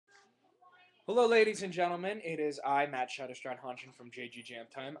Hello, ladies and gentlemen. It is I, Matt Shutterstrad Hanshin from JG Jam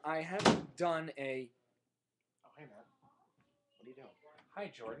Time. I have done a. Oh, hey, Matt. What are you doing? Hi,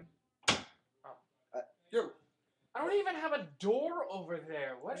 Jordan. Yo, I don't even have a door over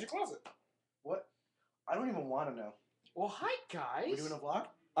there. What? where's your closet? What? I don't even want to know. Well, hi, guys. We're doing a vlog?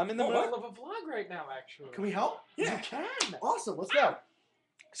 I'm in the Oh, middle what? of a vlog right now, actually. Can we help? Yeah. You can. Awesome, let's go.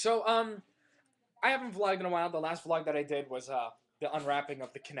 So, I haven't vlogged in a while. The last vlog that I did was the unwrapping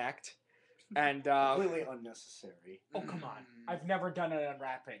of the Kinect, and Completely unnecessary. oh, come on. I've never done an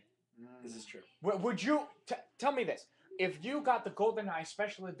unwrapping. This is true. Would you tell me this? If you got the GoldenEye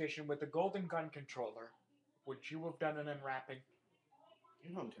Special Edition with the Golden Gun controller, would you have done an unwrapping?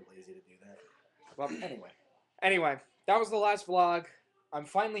 You know I'm too lazy to do that. Well, Anyway, that was the last vlog. I'm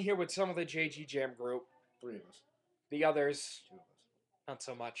finally here with some of the JG Jam group. 3 of us. The others, 2 of us. not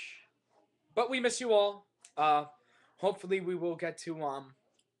so much. But we miss you all. Hopefully we will get to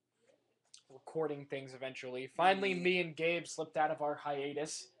recording things eventually. Finally, me and Gabe slipped out of our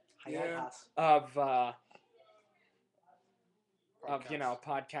hiatus of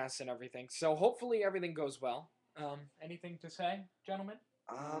podcasts and everything. So hopefully everything goes well. Anything to say, gentlemen?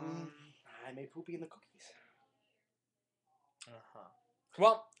 I made poopy in the cookies.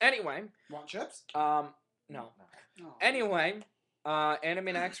 Well, anyway. Want chips? No. No. Oh. Anyway,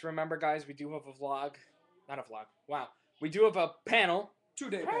 Animax, remember guys, we do have a vlog. Not a vlog. Wow. We do have a panel.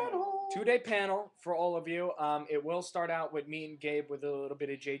 2-day panel. 2-day panel for all of you. It will start out with me and Gabe with a little bit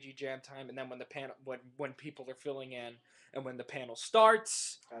of JG Jam Time, and then when the panel when people are filling in and when the panel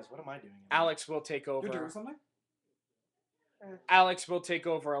starts, Guys, what am I doing? Alex will take over. You're doing something? Alex will take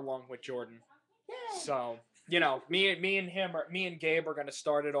over along with Jordan. So, me and Gabe are gonna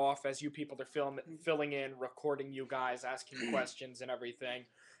start it off as you people are filling in, recording you guys, asking questions and everything.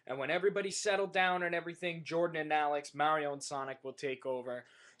 And when everybody's settled down and everything, Jordan and Alex, Mario and Sonic will take over.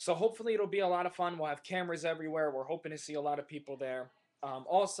 So hopefully it'll be a lot of fun. We'll have cameras everywhere. We're hoping to see a lot of people there.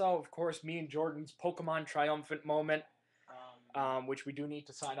 Also, of course, me and Jordan's Pokemon Triumphant Moment, which we do need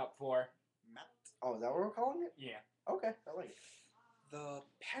to sign up for. Matt. Oh, is that what we're calling it? Yeah. Okay, I like it. The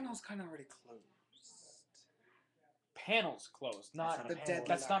panel's kind of already closed. Panel's closed. Not the deadline.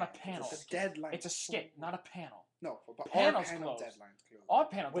 That's not a panel. It's a deadline. It's a skit, not a panel. No, but Panel's our panel closed. deadline's closed. Our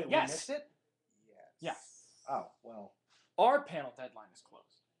panel. Wait, we yes. missed it? Yes. Yeah. Oh, well. Our panel deadline is closed.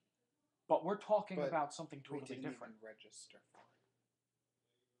 But we're talking But about something We totally didn't different. even register for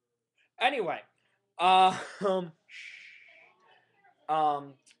it. Anyway,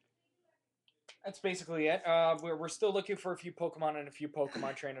 that's basically it. We're still looking for a few Pokemon and a few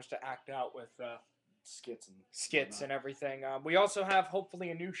Pokemon trainers to act out with Skits and everything. We also have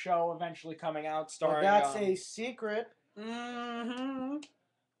hopefully a new show eventually coming out Oh, starring. that's a secret.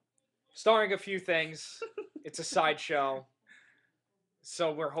 Starring a few things. It's a sideshow.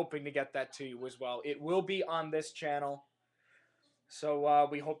 So we're hoping to get that to you as well. It will be on this channel. So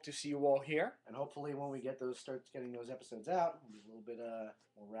we hope to see you all here. And hopefully when we start getting those episodes out, it'll be a little bit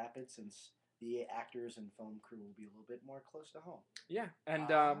more rapid since the actors and film crew will be a little bit more close to home. Yeah,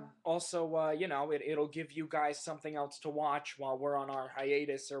 and also, it'll give you guys something else to watch while we're on our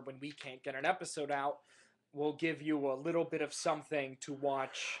hiatus or when we can't get an episode out. We'll give you a little bit of something to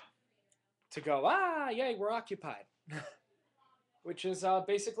watch to go, yay, we're occupied. Which is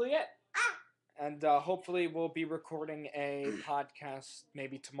basically it. And hopefully we'll be recording a podcast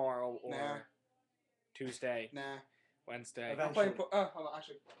maybe tomorrow or Tuesday, Wednesday. I'm playing. Hold on,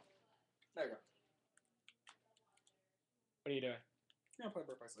 actually. There you go. What are you doing? Yeah, I'm playing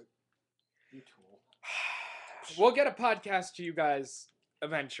Bird by Sleep. You tool. We'll get a podcast to you guys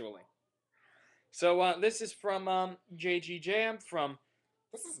eventually. So this is from JG Jam, from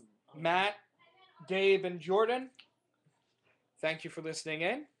This is Matt, Gabe, and Jordan. Thank you for listening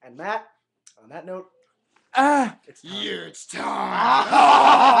in. And Matt, on that note, Ah! it's time. It's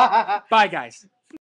time. Bye, guys.